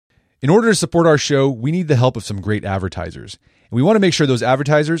In order to support our show, we need the help of some great advertisers. And we want to make sure those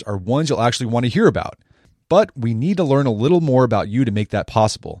advertisers are ones you'll actually want to hear about. But we need to learn a little more about you to make that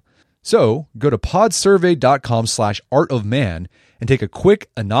possible. So go to podsurvey.com/artofman and take a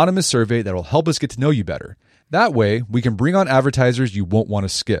quick anonymous survey that will help us get to know you better. That way, we can bring on advertisers you won't want to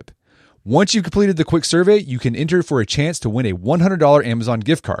skip. Once you've completed the quick survey, you can enter for a chance to win a $100 Amazon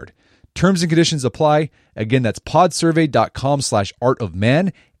gift card. Terms and conditions apply. Again, that's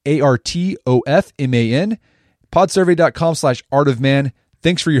podsurvey.com/artofman, ARTOFMAN, podsurvey.com/artofman.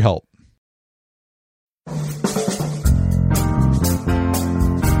 Thanks for your help.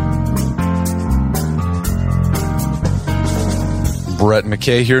 Brett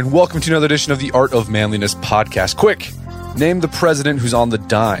McKay here, and welcome to another edition of the Art of Manliness podcast. Quick, name the president who's on the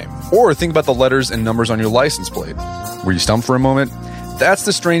dime, or think about the letters and numbers on your license plate. Were you stumped for a moment? That's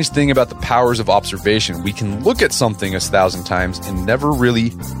the strange thing about the powers of observation. We can look at something 1,000 times and never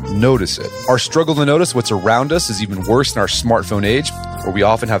really notice it. Our struggle to notice what's around us is even worse in our smartphone age, where we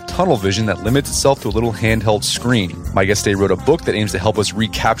often have tunnel vision that limits itself to a little handheld screen. My guest today wrote a book that aims to help us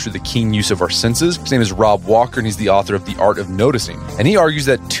recapture the keen use of our senses. His name is Rob Walker, and he's the author of The Art of Noticing. And he argues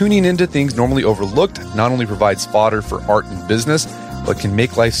that tuning into things normally overlooked not only provides fodder for art and business, but can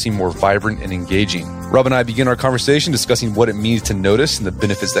make life seem more vibrant and engaging. Rob and I begin our conversation discussing what it means to notice and the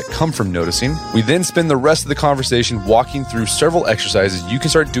benefits that come from noticing. We then spend the rest of the conversation walking through several exercises you can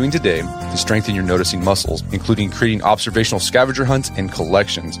start doing today to strengthen your noticing muscles, including creating observational scavenger hunts and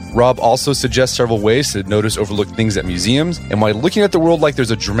collections. Rob also suggests several ways to notice overlooked things at museums, and why looking at the world like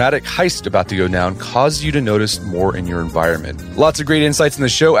there's a dramatic heist about to go down causes you to notice more in your environment. Lots of great insights in the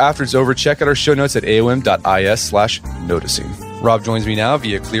show. After it's over, check out our show notes at aom.is/noticing. Rob joins me now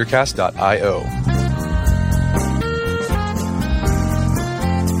via clearcast.io.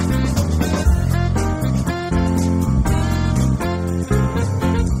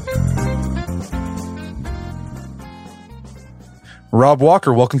 Rob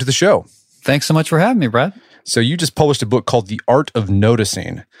Walker, welcome to the show. Thanks so much for having me, Brad. So you just published a book called The Art of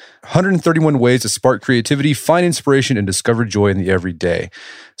Noticing, 131 Ways to Spark Creativity, Find Inspiration, and Discover Joy in the Everyday.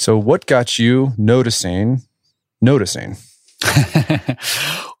 So what got you noticing?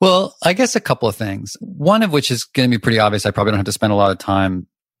 Well, I guess a couple of things. One of which is going to be pretty obvious. I probably don't have to spend a lot of time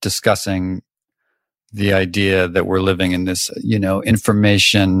discussing the idea that we're living in this,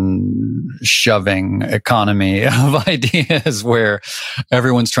 information shoving economy of ideas where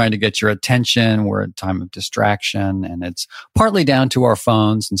everyone's trying to get your attention. We're at a time of distraction, and it's partly down to our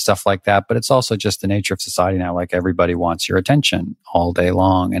phones and stuff like that, but it's also just the nature of society now. Like, everybody wants your attention all day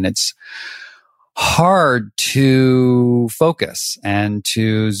long, and it's hard to focus and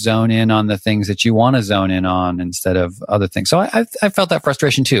to zone in on the things that you want to zone in on instead of other things. So I felt that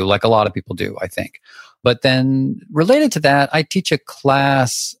frustration too, like a lot of people do, I think. But then related to that, I teach a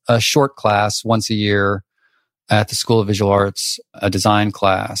short class once a year at the School of Visual Arts, a design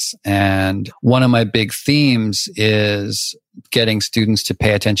class. And one of my big themes is getting students to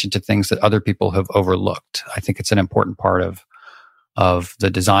pay attention to things that other people have overlooked. I think it's an important part of the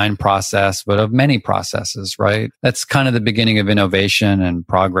design process, but of many processes, right? That's kind of the beginning of innovation and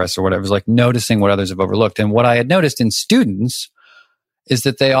progress or whatever. It's like noticing what others have overlooked. And what I had noticed in students is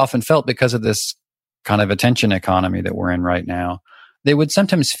that they often felt, because of this kind of attention economy that we're in right now, they would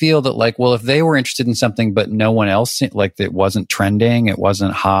sometimes feel that, like, well, if they were interested in something, but no one else, like, it wasn't trending, it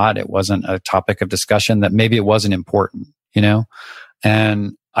wasn't hot, it wasn't a topic of discussion, that maybe it wasn't important,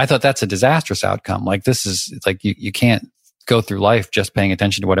 And I thought that's a disastrous outcome. Like, this is like, you can't go through life just paying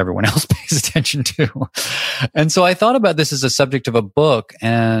attention to what everyone else pays attention to. And so I thought about this as a subject of a book.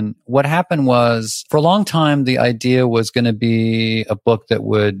 And what happened was, for a long time, the idea was going to be a book that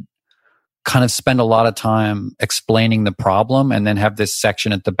would kind of spend a lot of time explaining the problem, and then have this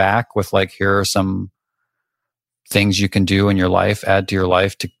section at the back with, like, here are some things you can do in your life, add to your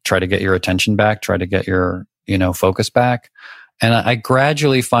life to try to get your attention back, try to get your, focus back. And I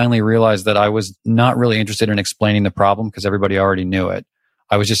gradually finally realized that I was not really interested in explaining the problem, because everybody already knew it.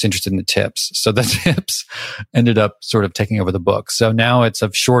 I was just interested in the tips. So the tips ended up sort of taking over the book. So now it's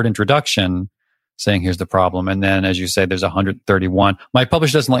a short introduction saying, here's the problem. And then, as you say, there's 131. My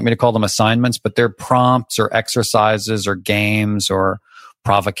publisher doesn't like me to call them assignments, but they're prompts or exercises or games or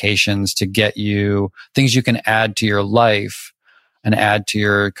provocations to get you things you can add to your life and add to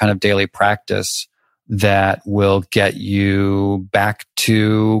your kind of daily practice that will get you back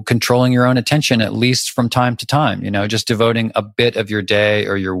to controlling your own attention, at least from time to time, just devoting a bit of your day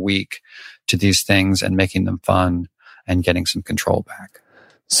or your week to these things and making them fun and getting some control back.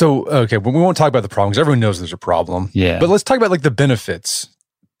 So, okay, but we won't talk about the problem because everyone knows there's a problem. Yeah. But let's talk about, like, the benefits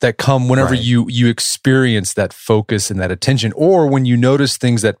that come whenever Right. you experience that focus and that attention, or when you notice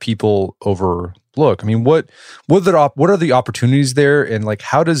things that people overlook. I mean, what are the opportunities there, and like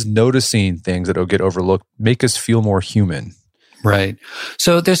how does noticing things that will get overlooked make us feel more human? Right.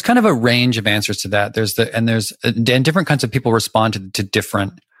 So there's kind of a range of answers to that. And different kinds of people respond to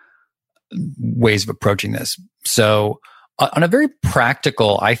different ways of approaching this. So on a very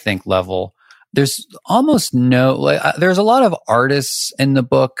practical, I think, level, there's almost there's a lot of artists in the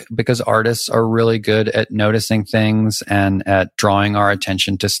book because artists are really good at noticing things and at drawing our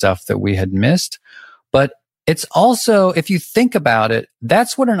attention to stuff that we had missed. But it's also, if you think about it,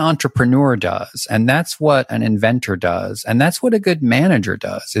 that's what an entrepreneur does. And that's what an inventor does. And that's what a good manager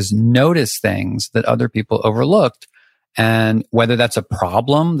does, is notice things that other people overlooked. And whether that's a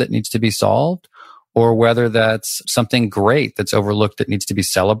problem that needs to be solved, or whether that's something great that's overlooked that needs to be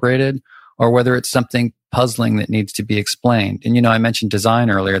celebrated, or whether it's something puzzling that needs to be explained. And, I mentioned design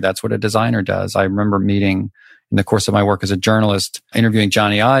earlier. That's what a designer does. I remember meeting, in the course of my work as a journalist, interviewing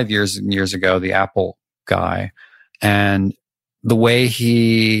Johnny Ive years and years ago, the Apple guy, and the way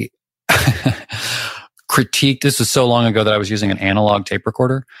he critiqued, this was so long ago that I was using an analog tape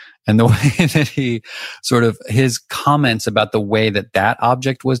recorder, and the way that he his comments about the way that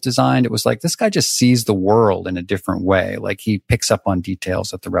object was designed, it was like, this guy just sees the world in a different way. Like, he picks up on details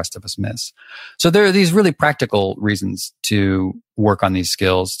that the rest of us miss. So there are these really practical reasons to work on these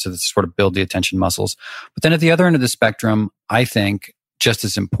skills, to sort of build the attention muscles. But then at the other end of the spectrum, I think just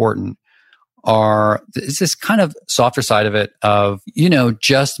as important is this kind of softer side of it of,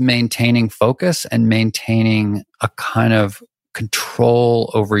 just maintaining focus and maintaining a kind of control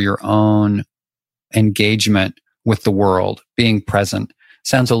over your own engagement with the world, being present.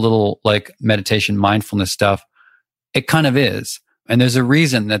 Sounds a little like meditation, mindfulness stuff. It kind of is. And there's a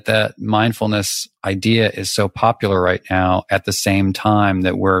reason that mindfulness idea is so popular right now, at the same time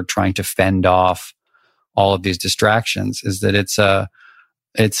that we're trying to fend off all of these distractions, is that it's a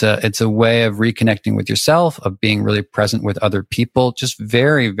way of reconnecting with yourself, of being really present with other people, just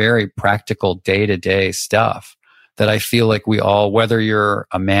very, very practical day-to-day stuff that I feel like we all, whether you're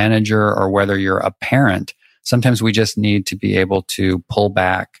a manager or whether you're a parent, sometimes we just need to be able to pull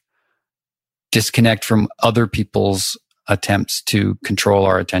back, disconnect from other people's attempts to control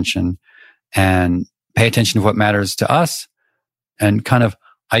our attention, and pay attention to what matters to us, and kind of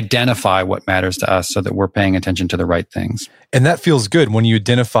identify what matters to us so that we're paying attention to the right things. And that feels good when you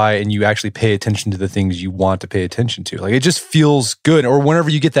identify and you actually pay attention to the things you want to pay attention to. Like, it just feels good. Or whenever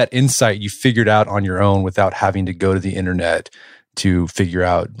you get that insight you figured out on your own without having to go to the internet to figure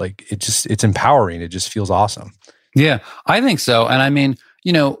out, like, it's empowering. It just feels awesome. Yeah, I think so. And I mean,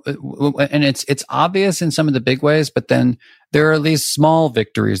 and it's obvious in some of the big ways, but then there are these small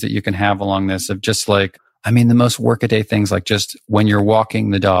victories that you can have along this, of just like, the most workaday things, like just when you're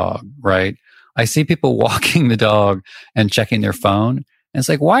walking the dog, right? I see people walking the dog and checking their phone. And it's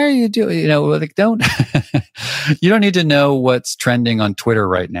like, why are you doing, you don't need to know what's trending on Twitter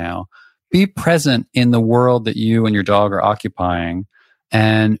right now. Be present in the world that you and your dog are occupying.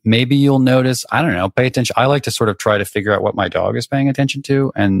 And maybe you'll notice, I don't know, pay attention. I like to sort of try to figure out what my dog is paying attention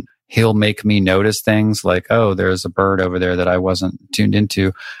to, and he'll make me notice things like, oh, there's a bird over there that I wasn't tuned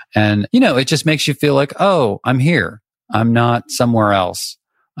into. And, it just makes you feel like, oh, I'm here. I'm not somewhere else.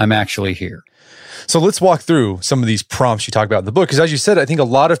 I'm actually here. So let's walk through some of these prompts you talk about in the book. Because as you said, I think a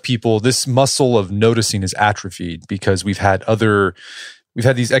lot of people, this muscle of noticing is atrophied because we've had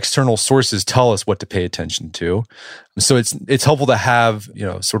these external sources tell us what to pay attention to. So it's helpful to have,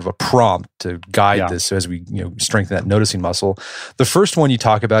 sort of a prompt to guide this. So as we, strengthen that noticing muscle. The first one you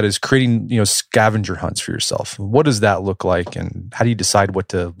talk about is creating, scavenger hunts for yourself. What does that look like, and how do you decide what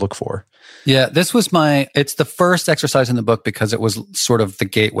to look for? Yeah, this was it's the first exercise in the book because it was sort of the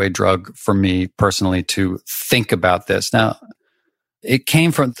gateway drug for me personally to think about this. Now, it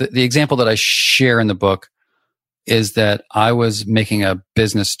came from the example that I share in the book is that I was making a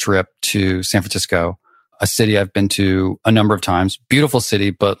business trip to San Francisco, a city I've been to a number of times. Beautiful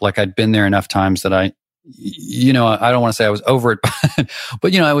city, but like, I'd been there enough times that I don't want to say I was over it,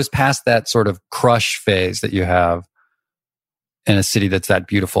 but I was past that sort of crush phase that you have in a city that's that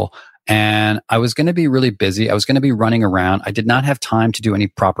beautiful. And I was going to be really busy. I was going to be running around. I did not have time to do any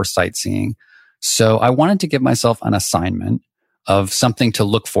proper sightseeing. So I wanted to give myself an assignment of something to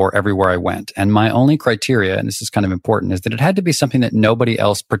look for everywhere I went. And my only criteria, and this is kind of important, is that it had to be something that nobody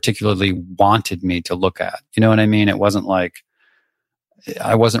else particularly wanted me to look at. You know what I mean? It wasn't like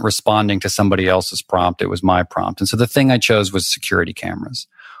I wasn't responding to somebody else's prompt. It was my prompt. And so the thing I chose was security cameras,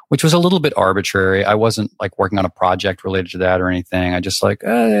 which was a little bit arbitrary. I wasn't like working on a project related to that or anything. I just like,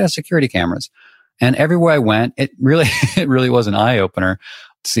 security cameras. And everywhere I went, it really was an eye opener.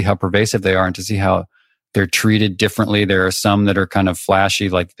 see how pervasive they are and to see how they're treated differently. There are some that are kind of flashy,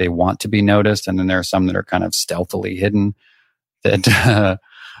 like they want to be noticed. And then there are some that are kind of stealthily hidden that,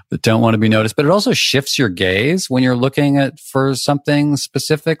 that don't want to be noticed. But it also shifts your gaze when you're looking at for something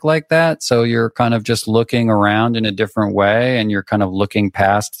specific like that. So you're kind of just looking around in a different way, and you're kind of looking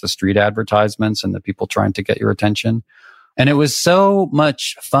past the street advertisements and the people trying to get your attention. And it was so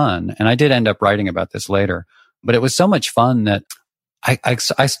much fun. And I did end up writing about this later, but it was so much fun that I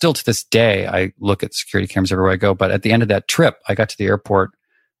still to this day, I look at security cameras everywhere I go. But at the end of that trip, I got to the airport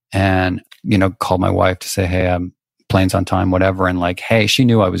and, called my wife to say, hey, plane's on time, whatever. And like, hey, she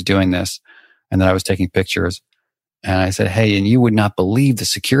knew I was doing this and that I was taking pictures. And I said, hey, and you would not believe the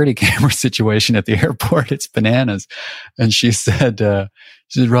security camera situation at the airport. It's bananas. And she said,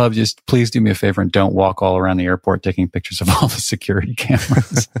 Rob, just please do me a favor and don't walk all around the airport taking pictures of all the security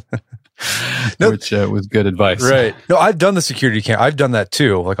cameras. Which was good advice. Right. No, I've done the security cam. I've done that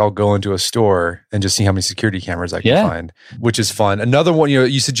too. Like I'll go into a store and just see how many security cameras I can find, which is fun. Another one,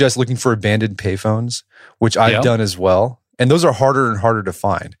 you suggest looking for abandoned payphones, which I've done as well. And those are harder and harder to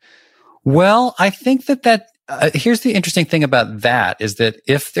find. Well, I think that here's the interesting thing about that is that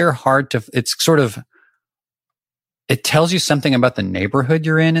if they're hard to, it's sort of, it tells you something about the neighborhood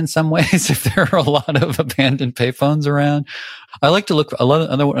you're in some ways. If there are a lot of abandoned payphones around, I like to look.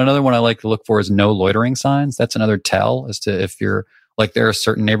 Another one I like to look for is no loitering signs. That's another tell as to if you're like, there are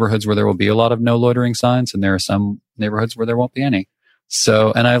certain neighborhoods where there will be a lot of no loitering signs, and there are some neighborhoods where there won't be any.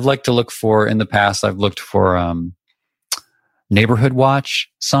 So, and I've liked to look for in the past. I've looked for neighborhood watch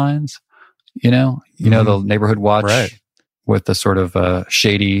signs. The neighborhood watch with the sort of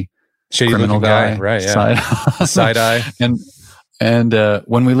shady criminal guy, right? Yeah. Side eye. And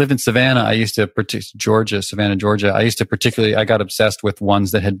when we lived in Savannah, I used to Savannah, Georgia. I got obsessed with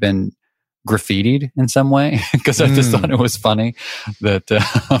ones that had been graffitied in some way because I just thought it was funny that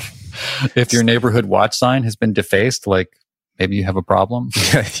if your neighborhood watch sign has been defaced, like maybe you have a problem.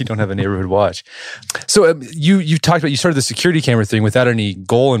 Yeah, you don't have a neighborhood watch. So you talked about, you started the security camera thing without any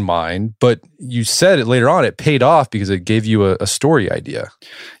goal in mind, but you said it later on, it paid off because it gave you a story idea.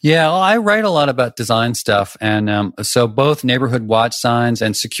 Yeah, well, I write a lot about design stuff. And so both neighborhood watch signs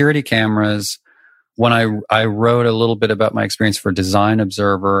and security cameras, when I wrote a little bit about my experience for Design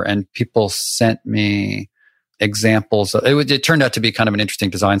Observer, and people sent me examples. It turned out to be kind of an interesting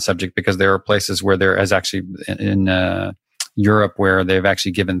design subject because there are places where there is actually in Europe where they've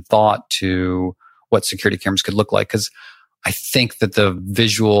actually given thought to what security cameras could look like. Because I think that the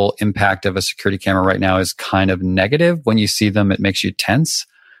visual impact of a security camera right now is kind of negative. When you see them, it makes you tense.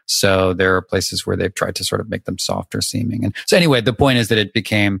 So there are places where they've tried to sort of make them softer seeming. And so anyway, the point is that it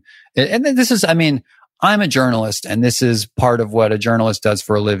became, and this is, I'm a journalist, and this is part of what a journalist does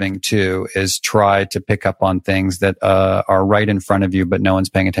for a living too, is try to pick up on things that are right in front of you, but no one's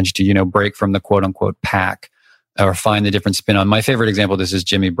paying attention to, break from the quote unquote pack. Or find the different spin on. My favorite example of this is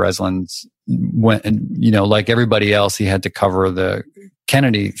Jimmy Breslin's. Like everybody else, he had to cover the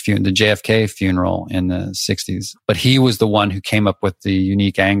Kennedy the JFK funeral in the 60s. But he was the one who came up with the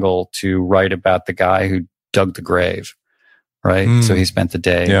unique angle to write about the guy who dug the grave, right? So he spent the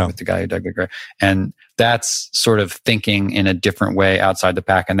day with the guy who dug the grave. And that's sort of thinking in a different way outside the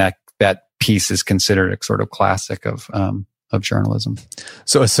pack. And that piece is considered a sort of classic of journalism.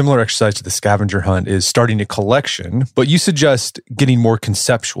 So a similar exercise to the scavenger hunt is starting a collection, but you suggest getting more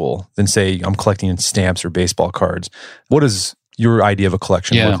conceptual than, say, I'm collecting stamps or baseball cards. What does your idea of a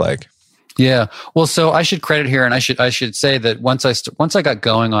collection look like? Yeah. Well, so I should credit here, and I should say that once I got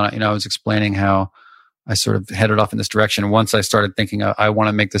going on it, I was explaining how I sort of headed off in this direction. And once I started thinking, I want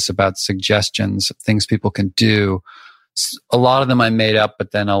to make this about suggestions, things people can do. A lot of them I made up,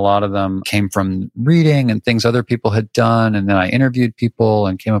 but then a lot of them came from reading and things other people had done. And then I interviewed people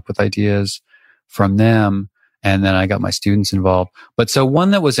and came up with ideas from them. And then I got my students involved. But so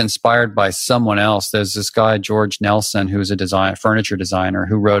one that was inspired by someone else, there's this guy, George Nelson, who's a furniture designer,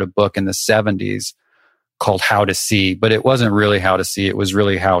 who wrote a book in the 70s called How to See, but it wasn't really how to see. It was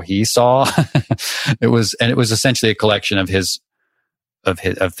really how he saw. It was essentially a collection of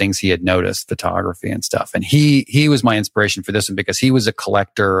things he had noticed, photography and stuff. And he was my inspiration for this one because he was a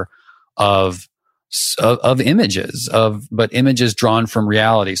collector of images, but images drawn from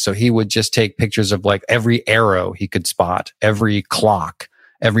reality. So he would just take pictures of like every arrow he could spot, every clock,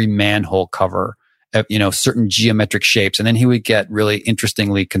 every manhole cover, certain geometric shapes. And then he would get really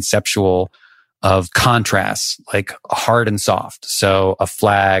interestingly conceptual of contrasts, like hard and soft. So a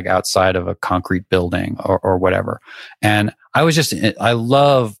flag outside of a concrete building or whatever. And I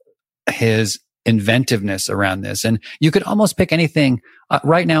love his inventiveness around this. And you could almost pick anything.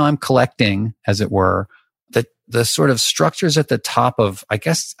 Right now I'm collecting, as it were, the sort of structures at the top of, I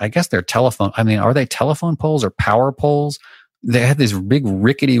guess they're telephone. I mean, are they telephone poles or power poles? They had these big,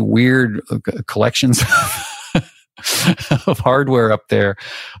 rickety, weird collections of hardware up there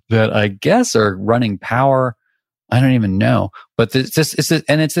that I guess are running power. I don't even know. But it's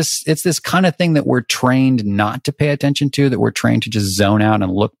this kind of thing that we're trained not to pay attention to, that we're trained to just zone out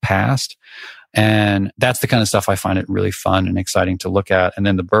and look past. And that's the kind of stuff I find it really fun and exciting to look at. And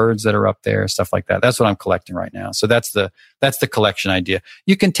then the birds that are up there, stuff like that. That's what I'm collecting right now. So that's the collection idea.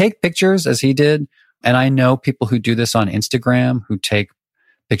 You can take pictures as he did. And I know people who do this on Instagram who take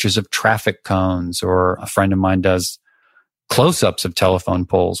pictures of traffic cones, or a friend of mine does close-ups of telephone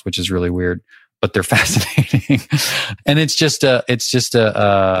poles, which is really weird, but they're fascinating. And it's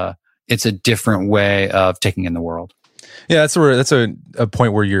a different way of taking in the world. Yeah, that's a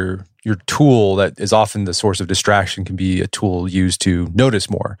point where your tool that is often the source of distraction can be a tool used to notice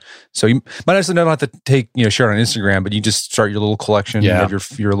more. So you might actually not have to share it on Instagram, but you just start your little collection. Yeah. You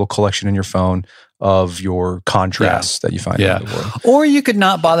have your little collection in your phone of your contrasts that you find in the world. Or you could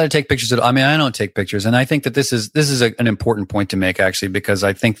not bother to take pictures at all. I mean, I don't take pictures, and I think that this is an important point to make, actually, because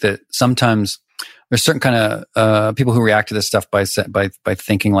I think that sometimes there's certain kind of people who react to this stuff by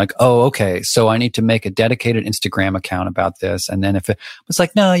thinking like, oh, okay, so I need to make a dedicated Instagram account about this. And then it's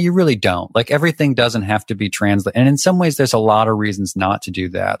like, no, you really don't. Like, everything doesn't have to be translated. And in some ways, there's a lot of reasons not to do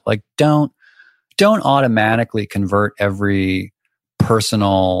that. Like, don't automatically convert every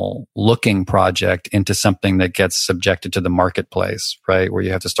personal looking project into something that gets subjected to the marketplace, right? Where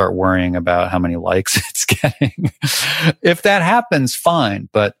you have to start worrying about how many likes it's getting. If that happens, fine.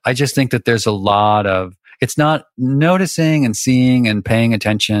 But I just think that there's a lot of, it's not noticing and seeing and paying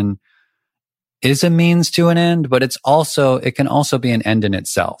attention is a means to an end, but it can also be an end in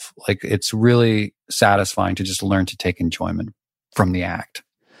itself. Like, it's really satisfying to just learn to take enjoyment from the act.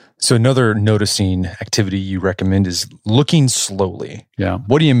 So another noticing activity you recommend is looking slowly. Yeah.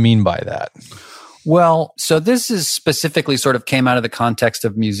 What do you mean by that? Well, so this is specifically sort of came out of the context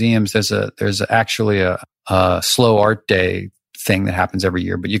of museums. There's actually a slow art day thing that happens every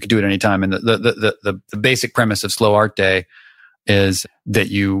year, but you could do it anytime. And the basic premise of slow art day is that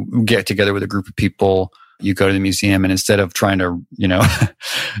you get together with a group of people. You go to the museum, and instead of trying to,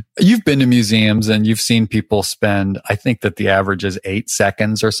 you've been to museums and you've seen people spend, I think that the average is 8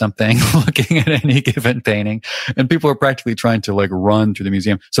 seconds or something looking at any given painting. And people are practically trying to like run through the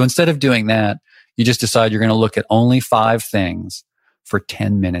museum. So instead of doing that, you just decide you're going to look at only 5 things for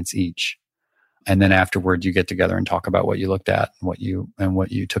 10 minutes each. And then afterward, you get together and talk about what you looked at and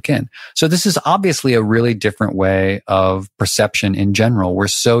what you took in. So this is obviously a really different way of perception in general. We're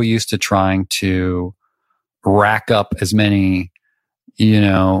so used to trying to rack up as many,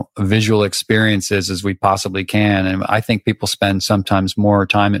 visual experiences as we possibly can. And I think people spend sometimes more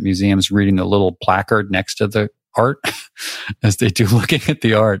time at museums reading the little placard next to the art as they do looking at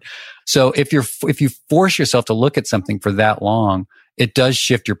the art. So if you force yourself to look at something for that long, it does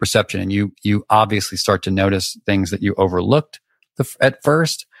shift your perception, and you obviously start to notice things that you overlooked at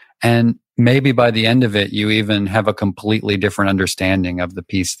first. And maybe by the end of it, you even have a completely different understanding of the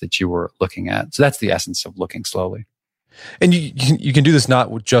piece that you were looking at. So that's the essence of looking slowly. And you can do this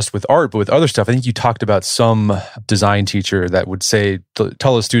not just with art, but with other stuff. I think you talked about some design teacher that would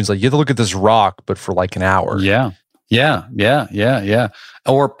tell the students, like, you have to look at this rock, but for like an hour. Yeah.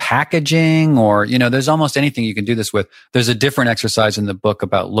 Or packaging, or, there's almost anything you can do this with. There's a different exercise in the book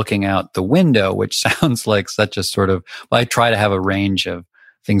about looking out the window, which sounds like such a sort of, I try to have a range of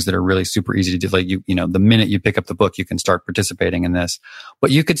things that are really super easy to do. Like, the minute you pick up the book, you can start participating in this. But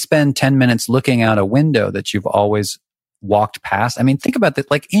you could spend 10 minutes looking out a window that you've always walked past. I mean, think about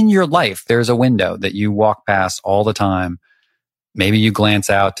that. Like, in your life, there's a window that you walk past all the time. Maybe you glance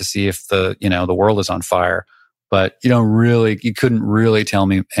out to see if the world is on fire, but you couldn't really tell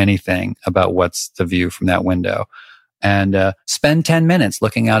me anything about what's the view from that window. And spend 10 minutes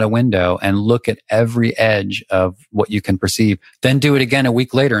looking out a window and look at every edge of what you can perceive. Then do it again a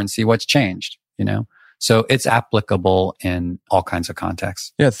week later and see what's changed, So it's applicable in all kinds of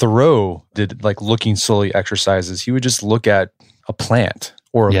contexts. Yeah, Thoreau did like looking slowly exercises. He would just look at a plant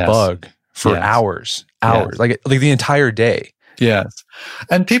or a bug for hours, like the entire day. Yes.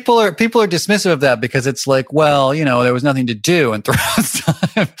 And people are dismissive of that because it's like, well, there was nothing to do in Thoreau's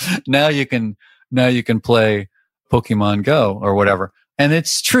time. Now you can play Pokemon Go or whatever. And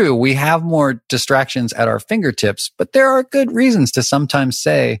it's true. We have more distractions at our fingertips, but there are good reasons to sometimes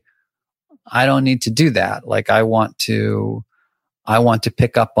say, I don't need to do that. Like, I want to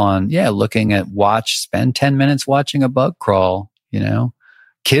pick up on, looking at spend 10 minutes watching a bug crawl,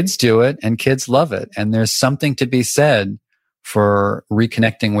 Kids do it and kids love it. And there's something to be said for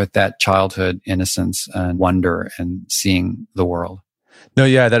reconnecting with that childhood innocence and wonder and seeing the world. No,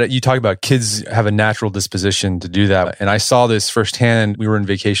 yeah, that you talk about kids have a natural disposition to do that. And I saw this firsthand. We were on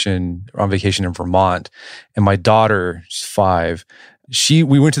vacation in Vermont, and my daughter, she's 5,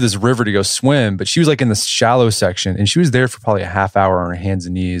 we went to this river to go swim, but she was like in the shallow section, and she was there for probably a half hour on her hands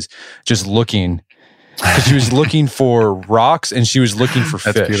and knees, just looking. Because she was looking for rocks and she was looking for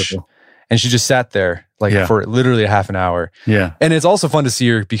fish. That's beautiful. And she just sat there for literally a half an hour. Yeah. And it's also fun to see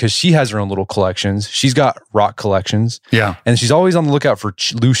her because she has her own little collections. She's got rock collections. Yeah. And she's always on the lookout for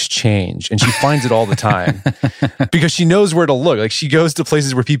loose change. And she finds it all the time because she knows where to look. Like she goes to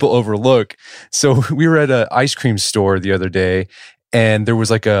places where people overlook. So we were at an ice cream store the other day and there was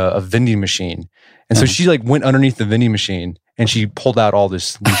like a vending machine. And so she like went underneath the vending machine and she pulled out all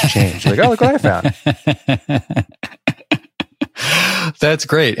this loose change. Like, oh, look what I found. That's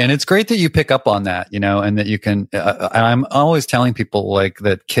great. And it's great that you pick up on that, and that you can, I'm always telling people like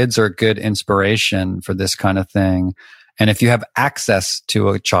that kids are good inspiration for this kind of thing. And if you have access to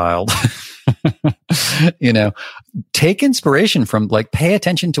a child, take inspiration from, like, pay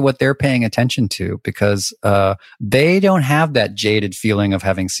attention to what they're paying attention to, because they don't have that jaded feeling of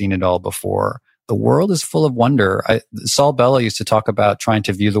having seen it all before. The world is full of wonder. Saul Bellow used to talk about trying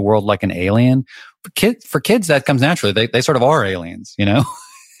to view the world like an alien. For kids, that comes naturally. They sort of are aliens,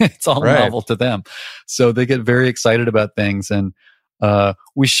 It's all novel to them. So they get very excited about things. And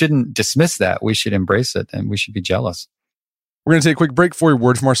we shouldn't dismiss that. We should embrace it, and we should be jealous. We're going to take a quick break for a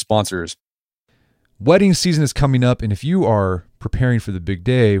word from our sponsors. Wedding season is coming up, and if you are preparing for the big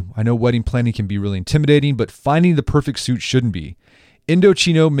day, I know wedding planning can be really intimidating, but finding the perfect suit shouldn't be.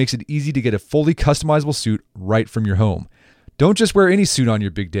 Indochino makes it easy to get a fully customizable suit right from your home. Don't just wear any suit on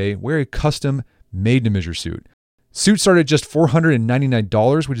your big day, wear a custom made-to-measure suit. Suits start at just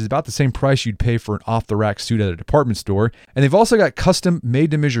 $499, which is about the same price you'd pay for an off-the-rack suit at a department store, and they've also got custom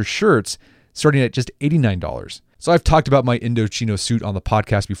made-to-measure shirts starting at just $89. So I've talked about my Indochino suit on the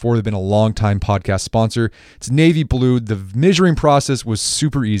podcast before. They've been a long-time podcast sponsor. It's navy blue. The measuring process was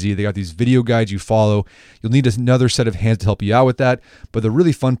super easy. They got these video guides you follow. You'll need another set of hands to help you out with that. But the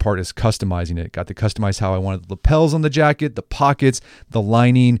really fun part is customizing it. Got to customize how I wanted the lapels on the jacket, the pockets, the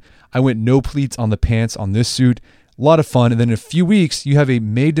lining. I went no pleats on the pants on this suit. A lot of fun. And then in a few weeks, you have a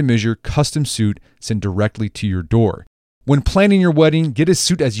made-to-measure custom suit sent directly to your door. When planning your wedding, get a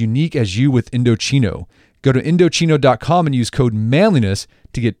suit as unique as you with Indochino. Go to Indochino.com and use code manliness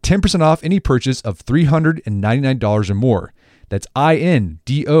to get 10% off any purchase of $399 or more. That's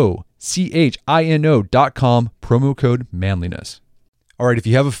INDOCHINO.com, promo code manliness. All right, if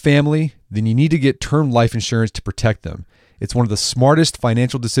you have a family, then you need to get term life insurance to protect them. It's one of the smartest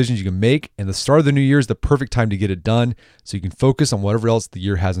financial decisions you can make, and the start of the new year is the perfect time to get it done so you can focus on whatever else the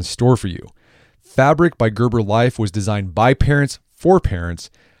year has in store for you. Fabric by Gerber Life was designed by parents for parents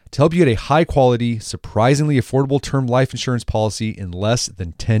to help you get a high-quality, surprisingly affordable term life insurance policy in less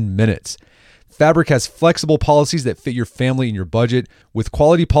than 10 minutes. Fabric has flexible policies that fit your family and your budget, with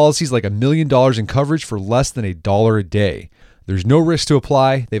quality policies like $1 million in coverage for less than $1 a day. There's no risk to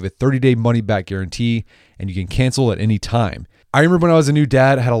apply. They have a 30-day money-back guarantee, and you can cancel at any time. I remember when I was a new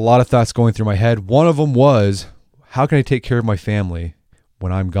dad, I had a lot of thoughts going through my head. One of them was, how can I take care of my family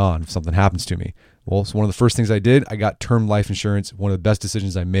when I'm gone if something happens to me? Well, so one of the first things I did, I got term life insurance, one of the best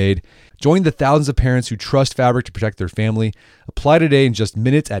decisions I made. Join the thousands of parents who trust Fabric to protect their family. Apply today in just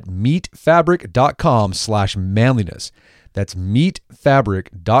minutes at meetfabric.com/manliness. That's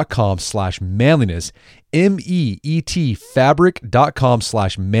meetfabric.com/manliness. MEET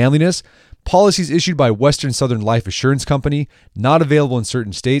fabric.com/manliness. Policies issued by Western Southern Life Assurance Company, not available in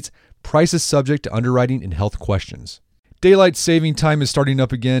certain states. Prices subject to underwriting and health questions. Daylight saving time is starting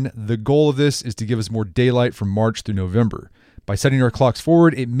up again. The goal of this is to give us more daylight from March through November. By setting our clocks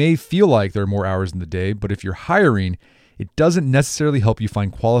forward, it may feel like there are more hours in the day, but if you're hiring, it doesn't necessarily help you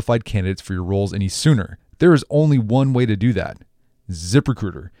find qualified candidates for your roles any sooner. There is only one way to do that: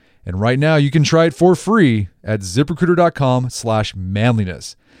 ZipRecruiter. And right now you can try it for free at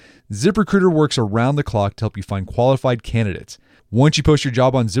ZipRecruiter.com/manliness. ZipRecruiter works around the clock to help you find qualified candidates. Once you post your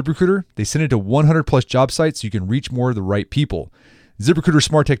job on ZipRecruiter, they send it to 100 plus job sites so you can reach more of the right people. ZipRecruiter's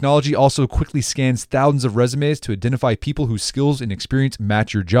smart technology also quickly scans thousands of resumes to identify people whose skills and experience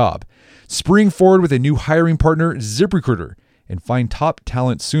match your job. Spring forward with a new hiring partner, ZipRecruiter, and find top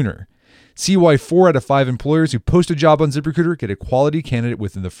talent sooner. See why 4 out of 5 employers who post a job on ZipRecruiter get a quality candidate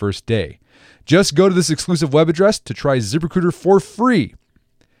within the first day. Just go to this exclusive web address to try ZipRecruiter for free.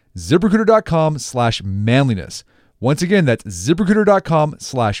 ZipRecruiter.com/manliness. Once again, that's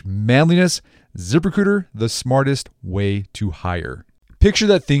ZipRecruiter.com/manliness. ZipRecruiter, the smartest way to hire. Picture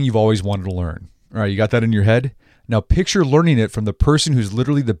that thing you've always wanted to learn. All right, you got that in your head? Now picture learning it from the person who's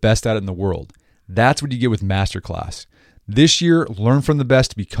literally the best at it in the world. That's what you get with Masterclass. This year, learn from the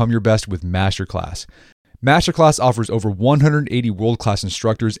best to become your best with Masterclass. Masterclass offers over 180 world-class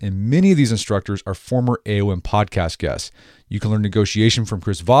instructors, and many of these instructors are former AOM podcast guests. You can learn negotiation from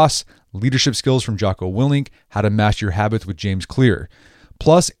Chris Voss, leadership skills from Jocko Willink, how to master your habits with James Clear.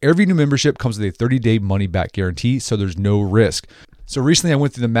 Plus, every new membership comes with a 30-day money-back guarantee, so there's no risk. So recently I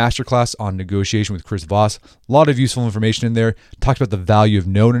went through the masterclass on negotiation with Chris Voss. A lot of useful information in there. Talked about the value of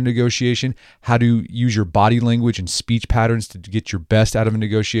no in negotiation, how to use your body language and speech patterns to get your best out of a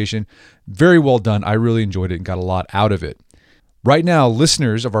negotiation. Very well done. I really enjoyed it and got a lot out of it. Right now,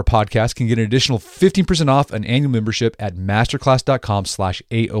 listeners of our podcast can get an additional 15% off an annual membership at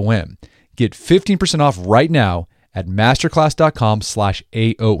masterclass.com/AOM. Get 15% off right now at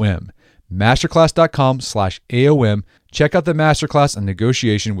masterclass.com/AOM. Masterclass.com/AOM. Check out the masterclass on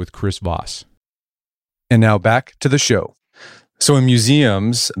negotiation with Chris Voss. And now back to the show. So in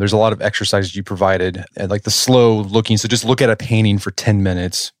museums, there's a lot of exercises you provided, and like the slow looking. So just look at a painting for 10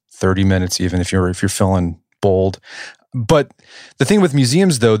 minutes, 30 minutes, even if you're feeling bold. But the thing with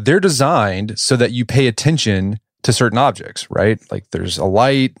museums, though, they're designed so that you pay attention to certain objects, right? Like there's a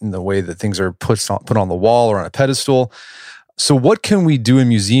light and the way that things are put on the wall or on a pedestal. So what can we do in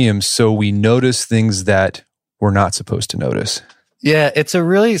museums so we notice things that we're not supposed to notice? Yeah, it's a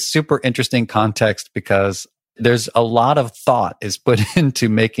really super interesting context because there's a lot of thought is put into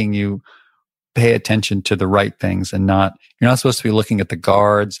making you pay attention to the right things and you're not supposed to be looking at the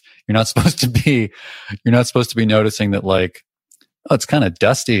guards. You're not supposed to be noticing that like, oh, it's kind of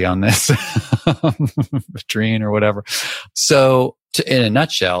dusty on this vitrine or whatever. So in a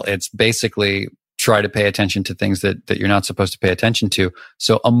nutshell, it's basically try to pay attention to things that you're not supposed to pay attention to.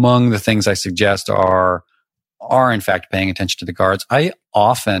 So among the things I suggest are in fact paying attention to the guards. I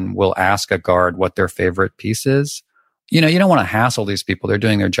often will ask a guard what their favorite piece is. You don't want to hassle these people. They're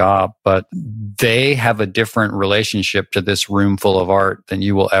doing their job, but they have a different relationship to this room full of art than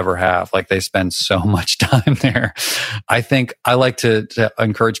you will ever have. Like they spend so much time there. I think I like to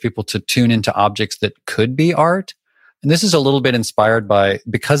encourage people to tune into objects that could be art. And this is a little bit inspired by,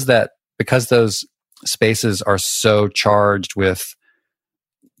 because those spaces are so charged with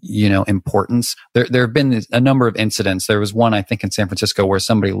importance. There have been a number of incidents. There was one, I think, in San Francisco where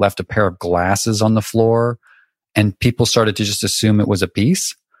somebody left a pair of glasses on the floor and people started to just assume it was a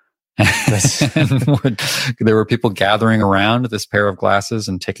piece. And there were people gathering around this pair of glasses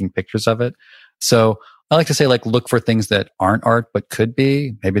and taking pictures of it. So I like to say, like, look for things that aren't art, but could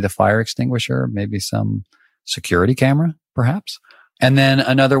be. Maybe the fire extinguisher, maybe some security camera, perhaps. And then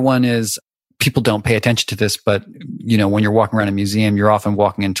another one is, people don't pay attention to this, but when you're walking around a museum, you're often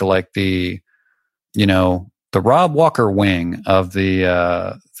walking into like the Rob Walker wing of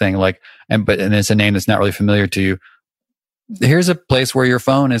the thing, and it's a name that's not really familiar to you. Here's a place where your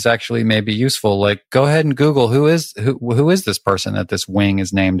phone is actually maybe useful. Like, go ahead and Google who is this person that this wing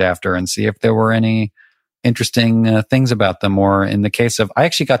is named after, and see if there were any interesting things about them. Or in the case of, I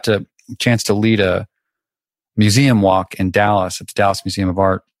actually got a chance to lead a museum walk in Dallas at the Dallas Museum of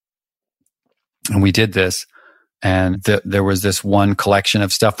Art. And we did this, and there was this one collection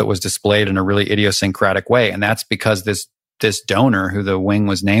of stuff that was displayed in a really idiosyncratic way. And that's because this donor who the wing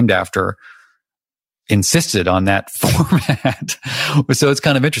was named after insisted on that format. So it's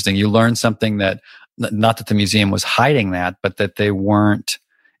kind of interesting. You learn something that, not that the museum was hiding that, but that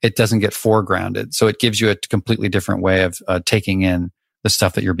it doesn't get foregrounded. So it gives you a completely different way of taking in the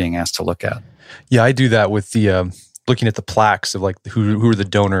stuff that you're being asked to look at. Yeah, I do that with the looking at the plaques of like who the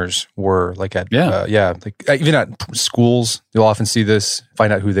donors were, like at even at schools, you'll often see this,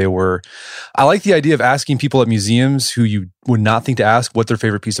 find out who they were. I like the idea of asking people at museums who you would not think to ask what their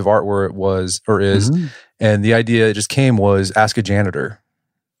favorite piece of art was or is. Mm-hmm. And the idea it just came was ask a janitor,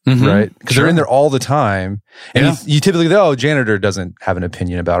 right? Because they're in there all the time. And you typically go, janitor doesn't have an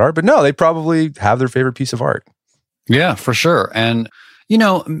opinion about art, but no, they probably have their favorite piece of art. Yeah, for sure. And,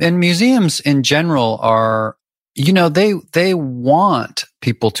 and museums in general are, they want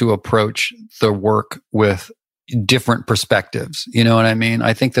people to approach the work with different perspectives. You know what I mean?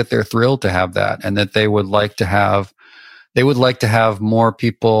 I think that they're thrilled to have that, and that they would like to have more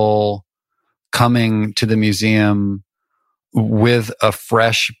people coming to the museum with a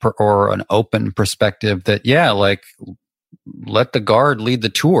fresh or an open perspective that, let the guard lead the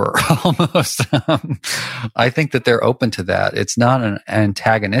tour almost. I think that they're open to that. It's not an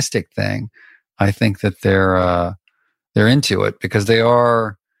antagonistic thing. I think that they're into it because they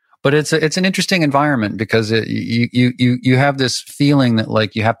are, but it's an interesting environment because you have this feeling that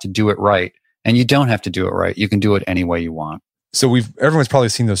like you have to do it right, and you don't have to do it right. You can do it any way you want. So everyone's probably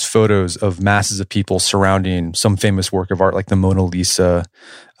seen those photos of masses of people surrounding some famous work of art like the Mona Lisa,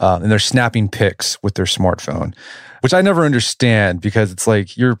 and they're snapping pics with their smartphone, which I never understand because it's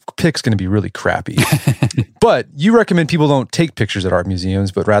like your pic's going to be really crappy. But you recommend people don't take pictures at art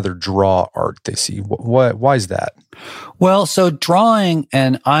museums, but rather draw art they see. Why is that? Well, so drawing,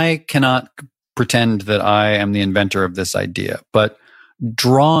 and I cannot pretend that I am the inventor of this idea, but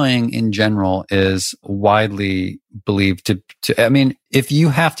drawing in general is widely believed to, I mean, if you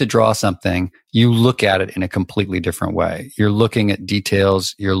have to draw something, you look at it in a completely different way. You're looking at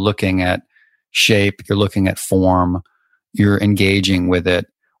details, you're looking at shape, you're looking at form, you're engaging with it,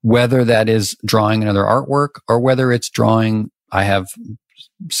 whether that is drawing another artwork or whether it's drawing. I have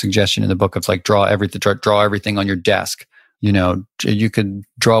suggestion in the book of like draw everything on your desk. You know, you could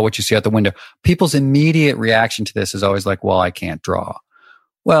draw what you see out the window. People's immediate reaction to this is always like, well, I can't draw.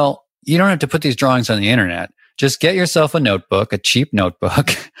 Well, you don't have to put these drawings on the internet. Just get yourself a notebook, a cheap notebook,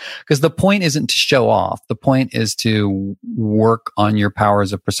 because the point isn't to show off. The point is to work on your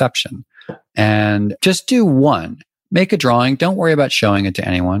powers of perception. And just do one. Make a drawing. Don't worry about showing it to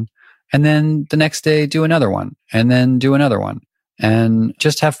anyone. And then the next day, do another one. And then do another one. And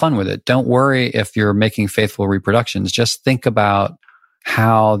just have fun with it. Don't worry if you're making faithful reproductions. Just think about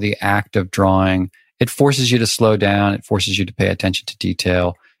how the act of drawing, it forces you to slow down. It forces you to pay attention to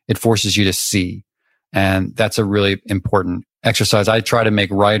detail. It forces you to see. And that's a really important exercise. I try to make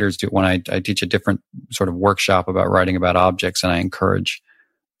writers do it when I teach a different sort of workshop about writing about objects. And I encourage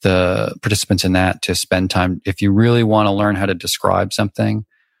the participants in that to spend time. If you really want to learn how to describe something,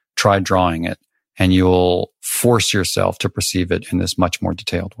 try drawing it. And you'll force yourself to perceive it in this much more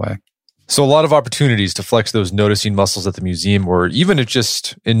detailed way. So a lot of opportunities to flex those noticing muscles at the museum, or even if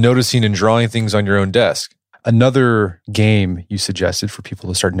just in noticing and drawing things on your own desk. Another game you suggested for people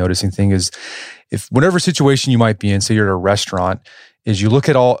to start noticing things is if whatever situation you might be in, say you're at a restaurant, is you look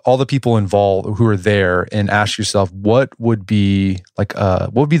at all the people involved who are there and ask yourself, what would be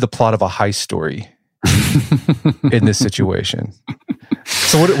the plot of a heist story in this situation?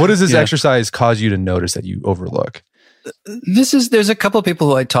 So what does this exercise cause you to notice that you overlook? There's a couple of people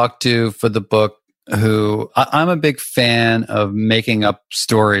who I talked to for the book who I'm a big fan of making up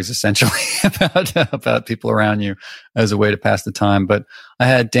stories essentially about people around you as a way to pass the time. But I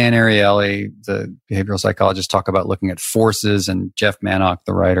had Dan Ariely, the behavioral psychologist, talk about looking at forces, and Jeff Mannock,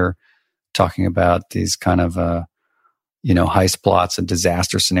 the writer, talking about these kind of, heist plots and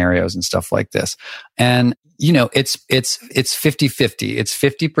disaster scenarios and stuff like this. And, it's 50-50. It's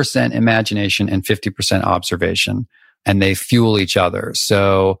 50% imagination and 50% observation, and they fuel each other.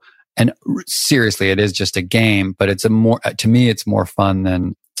 So, and seriously, it is just a game, but to me, it's more fun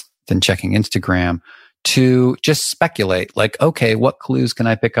than checking Instagram to just speculate. Like, okay, what clues can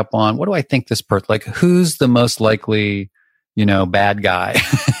I pick up on? What do I think this person, like, who's the most likely, bad guy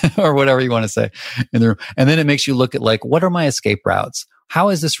or whatever you want to say in the room. And then it makes you look at like, what are my escape routes? How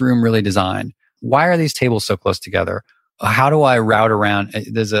is this room really designed? Why are these tables so close together? How do I route around?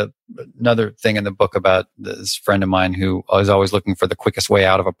 There's another thing in the book about this friend of mine who is always looking for the quickest way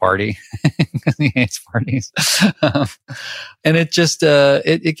out of a party because he hates parties. And it just,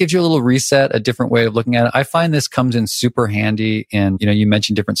 it gives you a little reset, a different way of looking at it. I find this comes in super handy in, you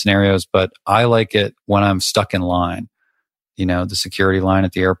mentioned different scenarios, but I like it when I'm stuck in line, the security line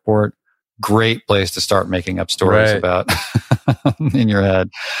at the airport. Great place to start making up stories about in your head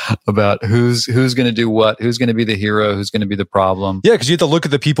about who's going to do what, who's going to be the hero, who's going to be the problem. Yeah, because you have to look at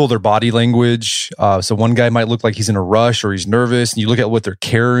the people, their body language. So one guy might look like he's in a rush or he's nervous, and you look at what they're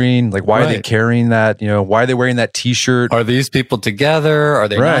carrying. Like, why are they carrying that? Why are they wearing that T-shirt? Are these people together? Are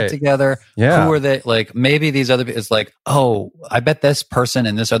they not together? Yeah. Who are they? Like, maybe these other people, it's like, oh, I bet this person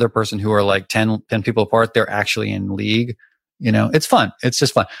and this other person who are like 10 people apart, they're actually in league. It's fun. It's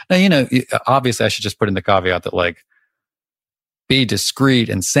just fun. Now, obviously I should just put in the caveat that like, be discreet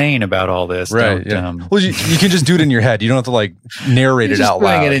and sane about all this. Right. Well, you can just do it in your head. You don't have to like narrate it out loud.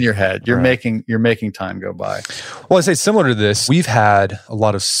 You're just doing it in your head. You're making time go by. Well, I say similar to this, we've had a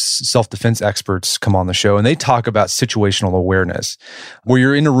lot of self-defense experts come on the show, and they talk about situational awareness. Where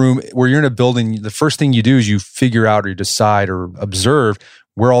you're in a room, where you're in a building, the first thing you do is you figure out or you decide or observe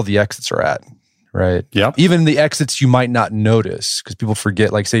where all the exits are at. Right. Yep. Even the exits you might not notice because people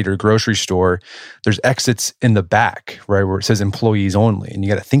forget, like say at your grocery store, there's exits in the back, right, where it says employees only. And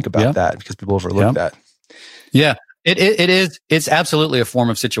you got to think about that because people overlook that. Yeah, it is. It's absolutely a form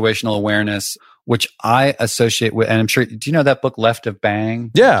of situational awareness, which I associate with, and I'm sure, do you know that book, Left of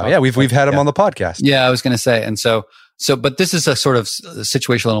Bang? Yeah. We've had him on the podcast. Yeah, I was going to say. And so, but this is a sort of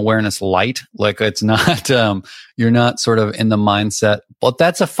situational awareness light. Like it's not, you're not sort of in the mindset, but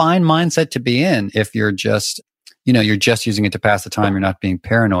that's a fine mindset to be in if you're just, you're just using it to pass the time. You're not being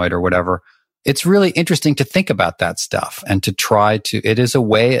paranoid or whatever. It's really interesting to think about that stuff and to try to, it is a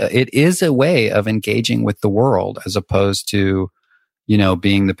way of engaging with the world as opposed to,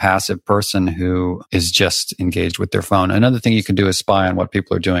 being the passive person who is just engaged with their phone. Another thing you can do is spy on what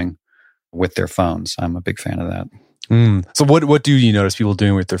people are doing with their phones. I'm a big fan of that. So what do you notice people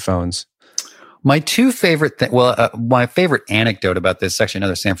doing with their phones? My two favorite my favorite anecdote about this, actually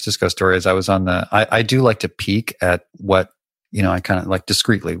another San Francisco story, is I was on I do like to peek at what, I kind of like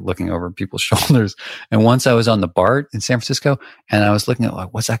discreetly looking over people's shoulders. And once I was on the BART in San Francisco and I was looking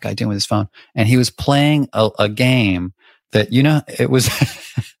at what's that guy doing with his phone? And he was playing a game that, it was,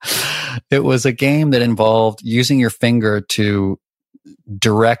 it was a game that involved using your finger to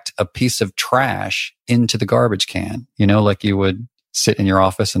direct a piece of trash into the garbage can, like you would sit in your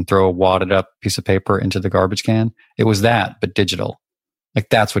office and throw a wadded up piece of paper into the garbage can. It was that, but digital. Like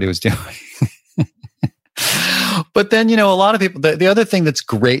that's what he was doing. But then, a lot of people, the other thing that's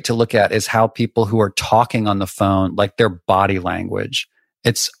great to look at is how people who are talking on the phone, like their body language.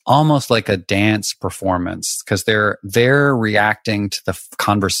 It's almost like a dance performance because they're reacting to the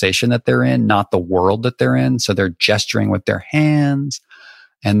conversation that they're in, not the world that they're in. So they're gesturing with their hands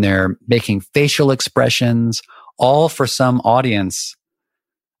and they're making facial expressions, all for some audience.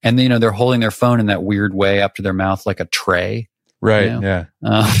 And they're holding their phone in that weird way up to their mouth, like a tray. Right. Yeah.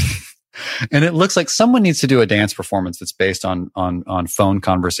 And it looks like someone needs to do a dance performance that's based on phone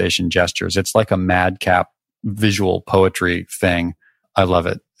conversation gestures. It's like a madcap visual poetry thing. I love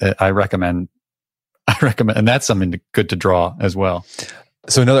it. I recommend, and that's something good to draw as well.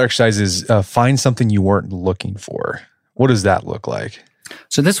 So another exercise is find something you weren't looking for. What does that look like?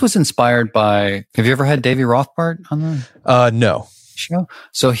 So this was inspired by, have you ever had Davey Rothbart on the no show?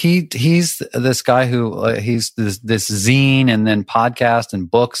 So he's this guy who he's this zine and then podcast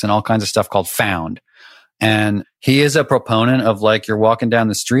and books and all kinds of stuff called Found. And he is a proponent of you're walking down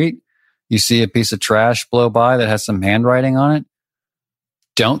the street, you see a piece of trash blow by that has some handwriting on it.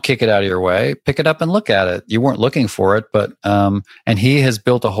 Don't kick it out of your way. Pick it up and look at it. You weren't looking for it, but and he has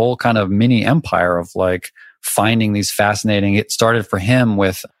built a whole kind of mini empire of finding these fascinating. It started for him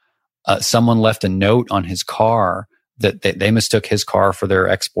with someone left a note on his car that they mistook his car for their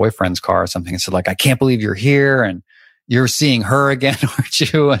ex-boyfriend's car or something, and said I can't believe you're here and you're seeing her again, aren't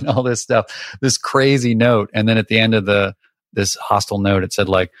you? And all this stuff, this crazy note. And then at the end of this hostile note, it said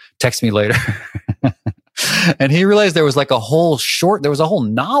text me later. And he realized there was a whole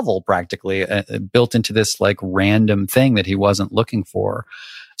novel practically built into this random thing that he wasn't looking for.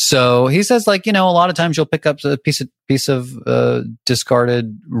 So he says a lot of times you'll pick up a piece of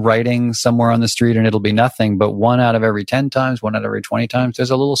discarded writing somewhere on the street and it'll be nothing, but 1 out of every 10 times, 1 out of every 20 times, there's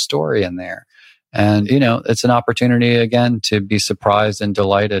a little story in there. And, it's an opportunity again to be surprised and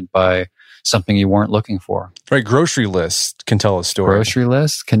delighted by something you weren't looking for. Right. Grocery lists can tell a story. Grocery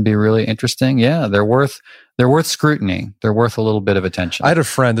lists can be really interesting. Yeah. They're worth scrutiny. They're worth a little bit of attention. I had a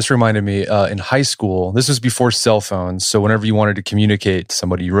friend, this reminded me, in high school, this was before cell phones. So whenever you wanted to communicate to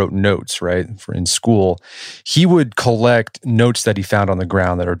somebody, you wrote notes, right? In school, he would collect notes that he found on the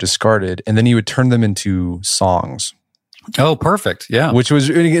ground that are discarded, and then he would turn them into songs. Oh, perfect. Yeah. Which was,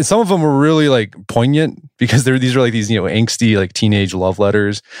 some of them were really poignant because these are these, angsty, teenage love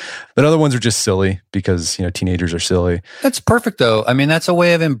letters. But other ones are just silly because, teenagers are silly. That's perfect though. I mean, that's a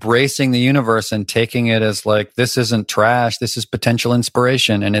way of embracing the universe and taking it as this isn't trash. This is potential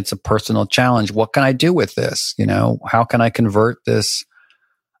inspiration and it's a personal challenge. What can I do with this? How can I convert this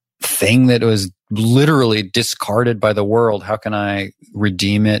thing that was literally discarded by the world? How can I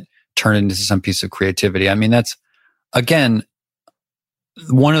redeem it, turn it into some piece of creativity? I mean, that's, again,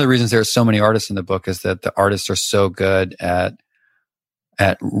 one of the reasons there are so many artists in the book is that the artists are so good at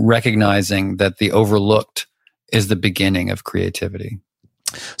recognizing that the overlooked is the beginning of creativity.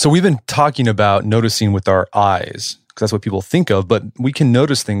 So we've been talking about noticing with our eyes, because that's what people think of, but we can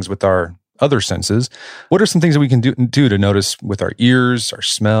notice things with our other senses. What are some things that we can do to notice with our ears, our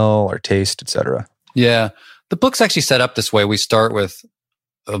smell, our taste, etc.? Yeah. The book's actually set up this way. We start with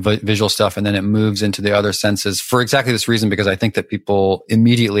visual stuff and then it moves into the other senses for exactly this reason, because I think that people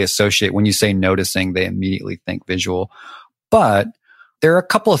immediately associate, when you say noticing, they immediately think visual. But there are a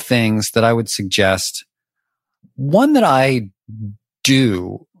couple of things that I would suggest. One that I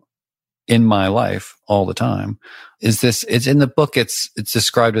do in my life all the time is this. It's in the book. It's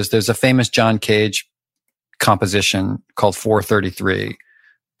described as, there's a famous John Cage composition called 433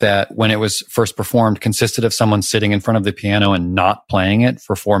 that when it was first performed consisted of someone sitting in front of the piano and not playing it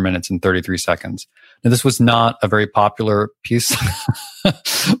for 4 minutes and 33 seconds. Now, this was not a very popular piece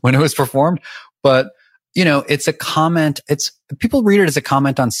when it was performed, but it's a comment. People read it as a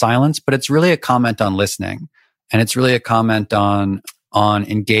comment on silence, but it's really a comment on listening. And it's really a comment on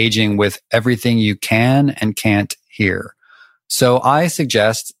engaging with everything you can and can't hear. So I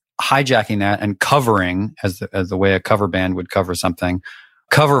suggest hijacking that and covering, as the way a cover band would cover something,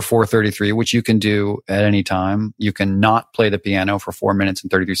 cover 433, which you can do at any time. You can not play the piano for 4 minutes and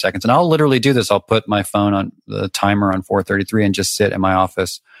 33 seconds. And I'll literally do this. I'll put my phone on the timer on 433 and just sit in my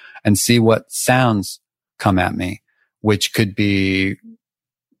office and see what sounds come at me, which could be,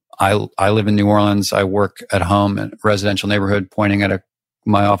 I live in New Orleans. I work at home in a residential neighborhood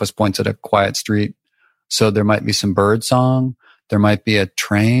my office points at a quiet street. So there might be some bird song. There might be a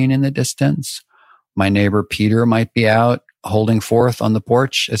train in the distance. My neighbor Peter might be out holding forth on the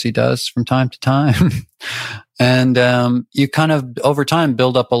porch as he does from time to time. And you kind of, over time,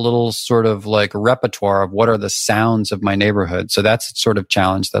 build up a little sort of like repertoire of what are the sounds of my neighborhood. So that's the sort of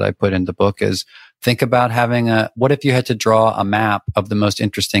challenge that I put in the book is think about what if you had to draw a map of the most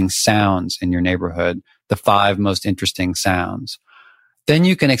interesting sounds in your neighborhood, the 5 most interesting sounds. Then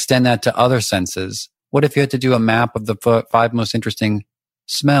you can extend that to other senses. What if you had to do a map of the 5 most interesting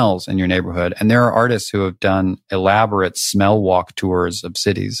smells in your neighborhood? And there are artists who have done elaborate smell walk tours of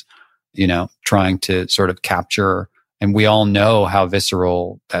cities, trying to sort of capture, and we all know how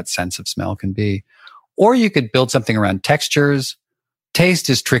visceral that sense of smell can be. Or you could build something around textures. Taste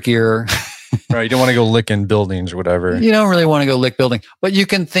is trickier. Right. You don't want to go licking buildings or whatever. You don't really want to go lick building, but you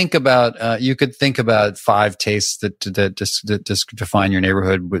can think about, 5 tastes that define your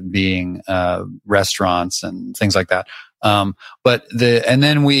neighborhood with being, restaurants and things like that. And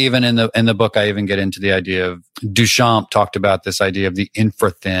then we even in the book, I even get into the idea of Duchamp talked about this idea of the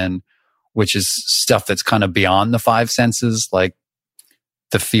infrathin, which is stuff that's kind of beyond the 5 senses, like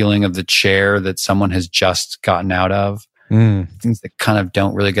the feeling of the chair that someone has just gotten out of. Things that kind of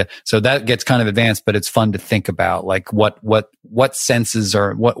don't really get, so that gets kind of advanced, but it's fun to think about, like what senses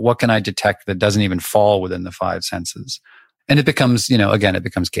are, what can I detect that doesn't even fall within the 5 senses? And it becomes, again, it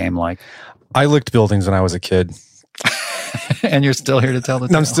becomes game-like. I licked buildings when I was a kid. And you're still here to tell the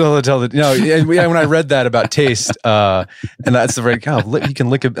tale. I'm still to tell the, when I read that about taste, and that's the very, you can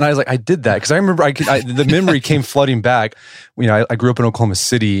lick it. And I was like, I did that because I remember the memory came flooding back. I grew up in Oklahoma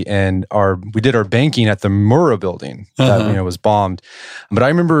City and we did our banking at the Murrah building that, was bombed. But I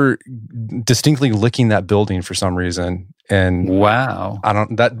remember distinctly licking that building for some reason. And wow,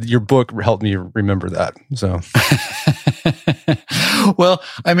 your book helped me remember that. So, well,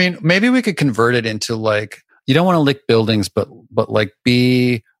 I mean, maybe we could convert it into like, you don't want to lick buildings, but like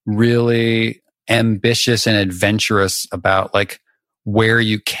be really ambitious and adventurous about like where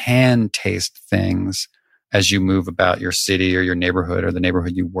you can taste things as you move about your city or your neighborhood or the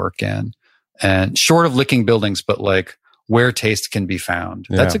neighborhood you work in. And short of licking buildings, but like where taste can be found.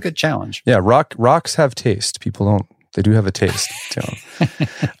 Yeah. That's a good challenge. Yeah. Rocks have taste. They do have a taste to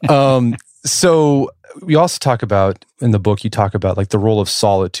them. So we also talk about, in the book, you talk about like the role of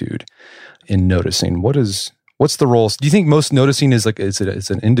solitude in noticing. What's the role? Do you think most noticing is it's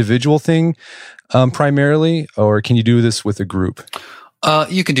an individual thing primarily, or can you do this with a group?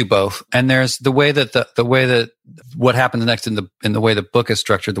 You can do both. And there's the way that what happens next in the way the book is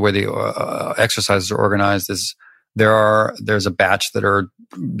structured, the way the exercises are organized is there's a batch that are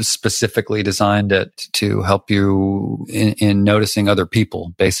specifically designed to help you in noticing other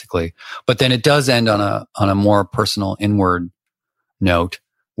people, basically. But then it does end on a more personal inward note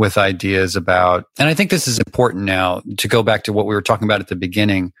with ideas about, and I think this is important now to go back to what we were talking about at the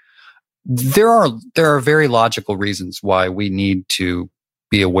beginning. There are very logical reasons why we need to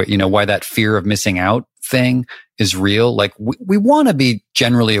be aware, why that fear of missing out thing is real. Like we want to be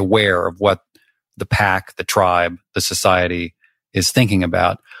generally aware of what the pack, the tribe, the society is thinking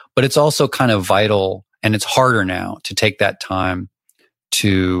about, but it's also kind of vital, and it's harder now to take that time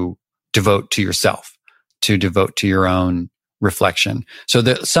to devote to yourself, to devote to your own reflection. So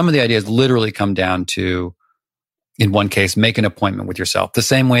some of the ideas literally come down to, in one case, make an appointment with yourself. The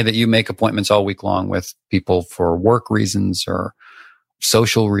same way that you make appointments all week long with people for work reasons or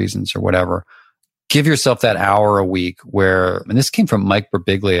social reasons or whatever. Give yourself that hour a week and this came from Mike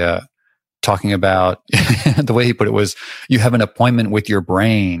Birbiglia talking about, the way he put it was, you have an appointment with your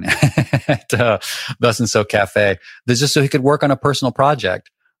brain at Thus and So Cafe. That's just so he could work on a personal project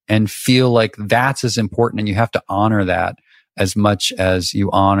and feel like that's as important, and you have to honor that as much as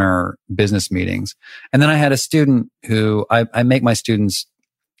you honor business meetings. And then I had a student who I make my students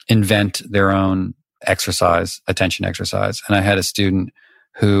invent their own attention exercise. And I had a student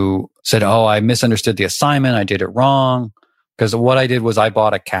who said, I misunderstood the assignment. I did it wrong. Because what I did was I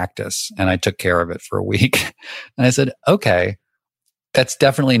bought a cactus and I took care of it for a week. And I said, okay, that's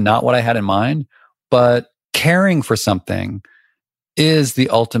definitely not what I had in mind, but caring for something is the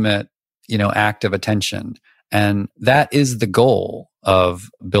ultimate, act of attention. And that is the goal of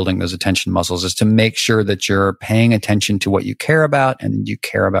building those attention muscles, is to make sure that you're paying attention to what you care about and you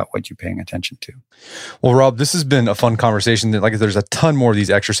care about what you're paying attention to. Well, Rob, this has been a fun conversation. Like, there's a ton more of these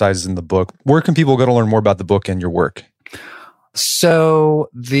exercises in the book. Where can people go to learn more about the book and your work?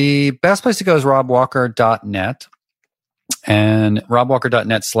 So the best place to go is robwalker.net. And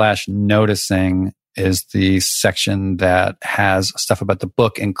robwalker.net/noticing is the section that has stuff about the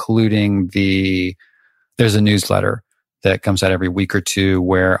book, including there's a newsletter that comes out every week or two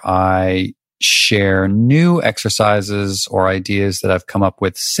where I share new exercises or ideas that I've come up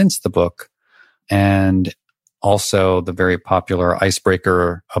with since the book, and also the very popular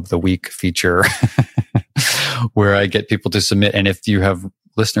Icebreaker of the Week feature where I get people to submit. And if you have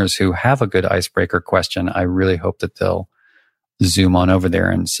listeners who have a good icebreaker question, I really hope that they'll zoom on over there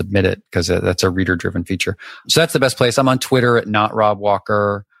and submit it, because that's a reader-driven feature. So that's the best place. I'm on Twitter at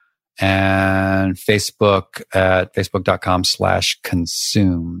 @NotRobWalker, and Facebook at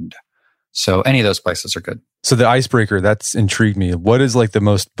facebook.com/consumed. So any of those places are good. So the icebreaker, that's intrigued me. What is like the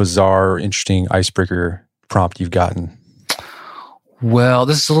most bizarre, interesting icebreaker prompt you've gotten? Well,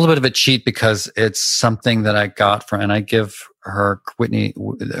 this is a little bit of a cheat because it's something that I got from, and I give her Whitney,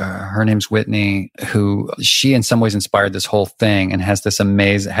 her name's Whitney, who she in some ways inspired this whole thing and had this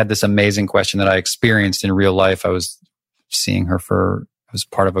amazing question that I experienced in real life. I was seeing her it was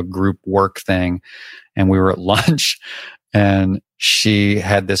part of a group work thing, and we were at lunch, and she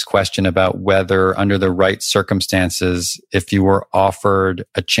had this question about whether, under the right circumstances, if you were offered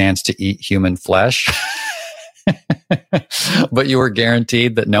a chance to eat human flesh, but you were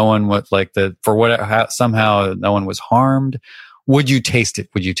guaranteed that no one would somehow no one was harmed, would you taste it?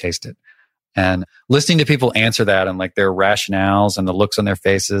 Would you taste it? And listening to people answer that and like their rationales and the looks on their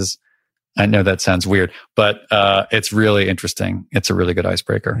faces, I know that sounds weird, but it's really interesting. It's a really good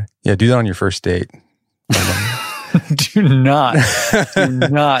icebreaker. Yeah, do that on your first date. do not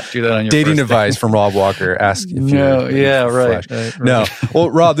do that on your dating first advice date. from Rob Walker. Ask if no, you're yeah, right, right. No. Well,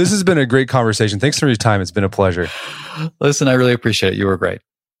 Rob, this has been a great conversation. Thanks for your time. It's been a pleasure. Listen, I really appreciate it. You were great.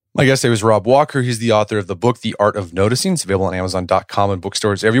 My guest today was Rob Walker. He's the author of the book, The Art of Noticing. It's available on Amazon.com and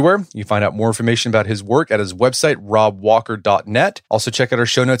bookstores everywhere. You can find out more information about his work at his website, robwalker.net. Also, check out our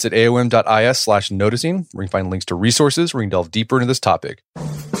show notes at aom.is/noticing, where you can find links to resources where you can delve deeper into this topic.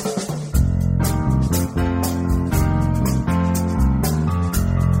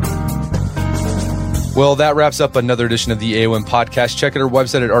 Well, that wraps up another edition of the AOM podcast. Check out our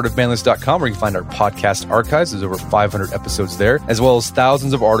website at artofmanliness.com, where you can find our podcast archives. There's over 500 episodes there, as well as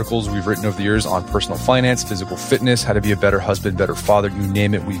thousands of articles we've written over the years on personal finance, physical fitness, how to be a better husband, better father, you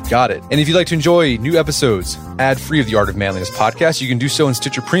name it, we've got it. And if you'd like to enjoy new episodes ad-free of the Art of Manliness podcast, you can do so in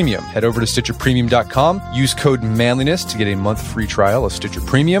Stitcher Premium. Head over to StitcherPremium.com, use code manliness to get a month free trial of Stitcher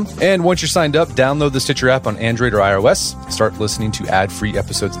Premium. And once you're signed up, download the Stitcher app on Android or iOS. Start listening to ad-free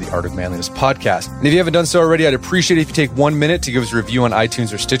episodes of the Art of Manliness podcast. And if you haven't done so already, I'd appreciate it if you take 1 minute to give us a review on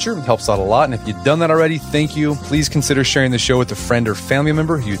iTunes or Stitcher. It helps out a lot. And if you've done that already, thank you. Please consider sharing the show with a friend or family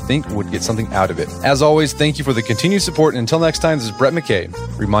member who you think would get something out of it. As always, thank you for the continued support. And until next time, this is Brett McKay,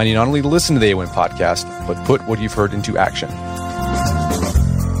 reminding you not only to listen to the AOM podcast, but put what you've heard into action.